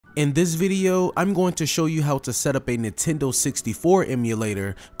In this video, I'm going to show you how to set up a Nintendo 64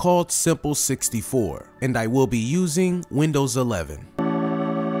 emulator called Simple64, and I will be using Windows 11.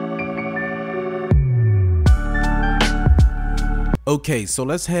 Okay, so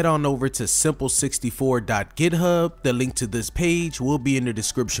let's head on over to simple64.github. The link to this page will be in the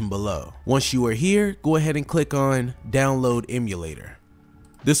description below. Once you are here, go ahead and click on Download Emulator.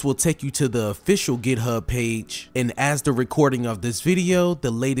 This will take you to the official GitHub page, and as the recording of this video, the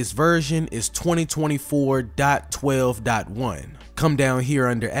latest version is 2024.12.1. Come down here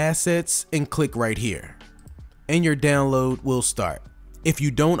under Assets and click right here, and your download will start. If you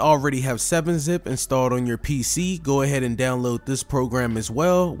don't already have 7-zip installed on your PC, go ahead and download this program as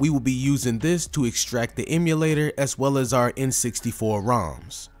well. We will be using this to extract the emulator as well as our N64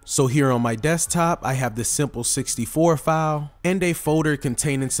 ROMs. So here on my desktop, I have the Simple64 file and a folder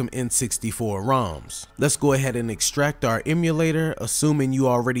containing some N64 ROMs. Let's go ahead and extract our emulator. Assuming you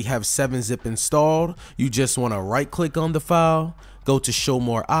already have 7-zip installed, you just want to right click on the file, go to Show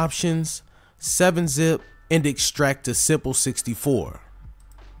More Options, 7-zip, and extract to Simple64.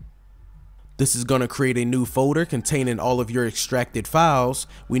 This is going to create a new folder containing all of your extracted files.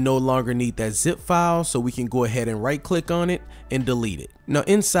 We no longer need that zip file, so we can go ahead and right click on it and delete it. Now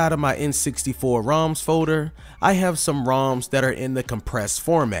inside of my N64 ROMs folder, I have some ROMs that are in the compressed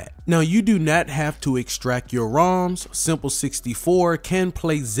format. Now you do not have to extract your ROMs. Simple64 can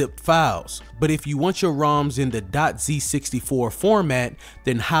play zipped files, but if you want your ROMs in the .z64 format,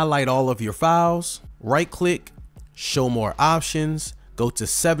 then highlight all of your files, right click, Show More Options, go to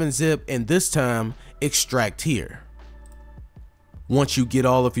 7-zip, and this time extract here. Once you get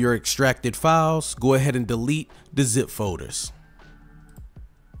all of your extracted files, go ahead and delete the zip folders.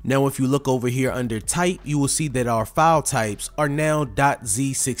 Now if you look over here under type, you will see that our file types are now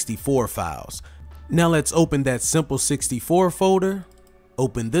 .z64 files. Now let's open that Simple64 folder,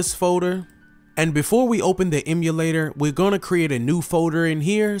 open this folder, and before we open the emulator, we're going to create a new folder in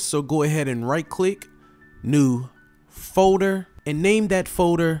here. So go ahead and right click, New Folder, and name that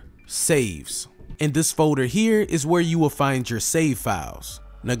folder Saves. And this folder here is where you will find your save files.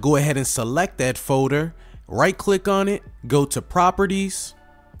 Now go ahead and select that folder, right click on it, go to Properties,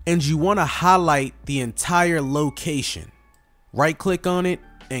 and you want to highlight the entire location. Right click on it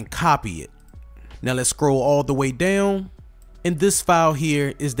and copy it. Now let's scroll all the way down, and this file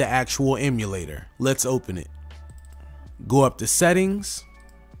here is the actual emulator. Let's open it. Go up to Settings,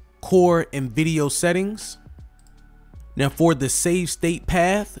 Core and Video Settings. Now for the save state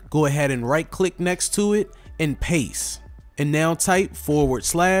path, go ahead and right click next to it and paste. And now type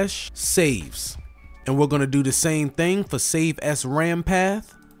 /saves. And we're going to do the same thing for save as RAM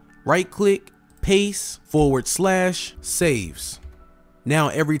path. Right click, paste, /saves. Now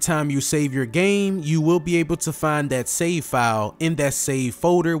every time you save your game, you will be able to find that save file in that save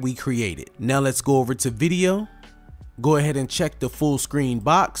folder we created. Now let's go over to video. Go ahead and check the full screen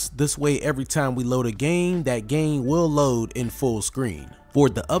box. This way, every time we load a game, that game will load in full screen. For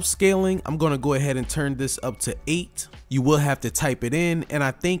the upscaling, I'm going to go ahead and turn this up to 8. You will have to type it in, and I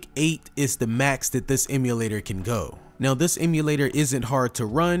think 8 is the max that this emulator can go. Now this emulator isn't hard to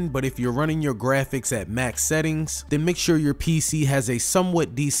run, but if you're running your graphics at max settings, then make sure your PC has a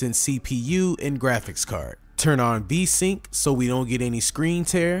somewhat decent CPU and graphics card. Turn on VSync so we don't get any screen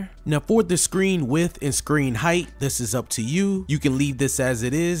tear. Now for the screen width and screen height, this is up to you. You can leave this as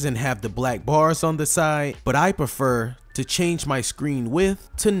it is and have the black bars on the side, but I prefer to change my screen width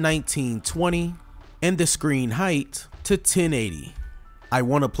to 1920 and the screen height to 1080. I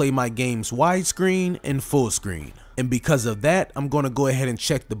want to play my games widescreen and full screen, and because of that, I'm going to go ahead and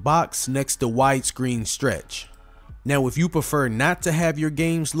check the box next to widescreen stretch. Now if you prefer not to have your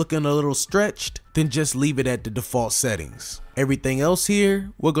games looking a little stretched, then just leave it at the default settings. Everything else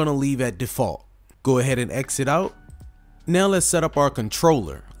here, we're going to leave at default. Go ahead and exit out. Now let's set up our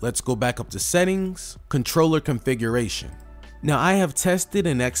controller. Let's go back up to Settings, Controller Configuration. Now I have tested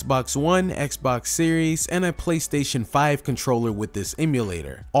an Xbox One, Xbox Series, and a PlayStation 5 controller with this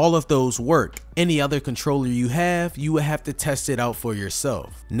emulator. All of those work. Any other controller you will have to test it out for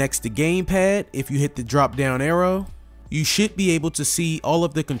yourself. Next to Gamepad, if you hit the drop down arrow, you should be able to see all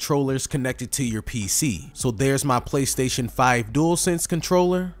of the controllers connected to your PC. So there's my PlayStation 5 DualSense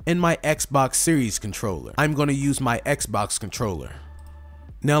controller and my Xbox Series controller. I'm going to use my Xbox controller.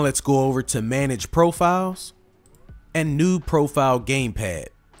 Now let's go over to Manage Profiles and New Profile Gamepad.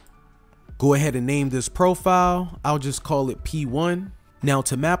 Go ahead and name this profile. I'll just call it P1. Now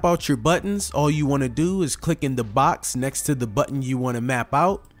to map out your buttons, all you want to do is click in the box next to the button you want to map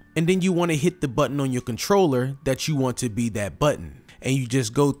out, and then you want to hit the button on your controller that you want to be that button, and you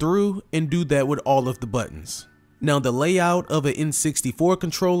just go through and do that with all of the buttons. Now the layout of an N64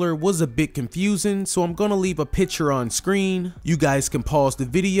 controller was a bit confusing, so I'm gonna leave a picture on screen. You guys can pause the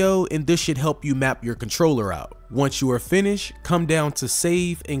video and this should help you map your controller out. Once you are finished, come down to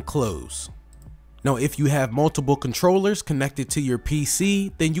save and close. Now if you have multiple controllers connected to your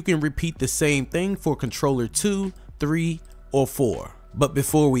PC, then you can repeat the same thing for controller 2, 3, or 4. But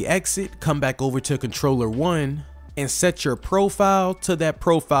before we exit, come back over to controller 1 and set your profile to that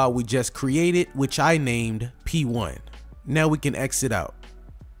profile we just created, which I named P1. Now we can exit out.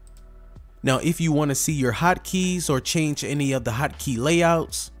 Now if you want to see your hotkeys or change any of the hotkey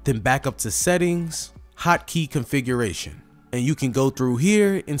layouts, then back up to settings, hotkey configuration. And you can go through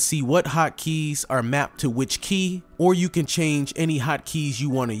here and see what hotkeys are mapped to which key, or you can change any hotkeys you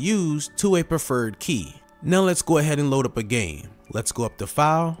want to use to a preferred key. Now let's go ahead and load up a game. Let's go up to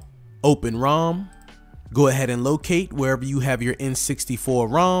File, Open ROM. Go ahead and locate wherever you have your N64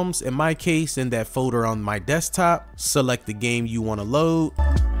 ROMs. In my case, in that folder on my desktop, select the game you want to load.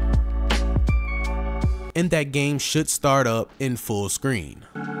 And that game should start up in full screen.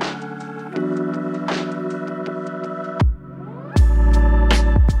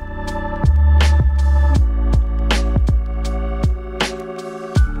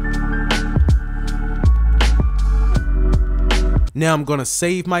 Now I'm gonna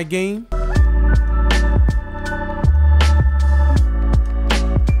save my game.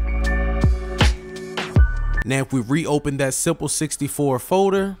 Now if we reopen that Simple64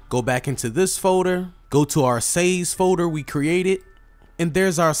 folder, go back into this folder, go to our saves folder we created, and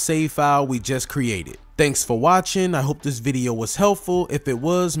there's our save file we just created. Thanks for watching. I hope this video was helpful. If it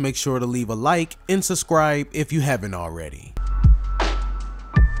was, make sure to leave a like and subscribe if you haven't already.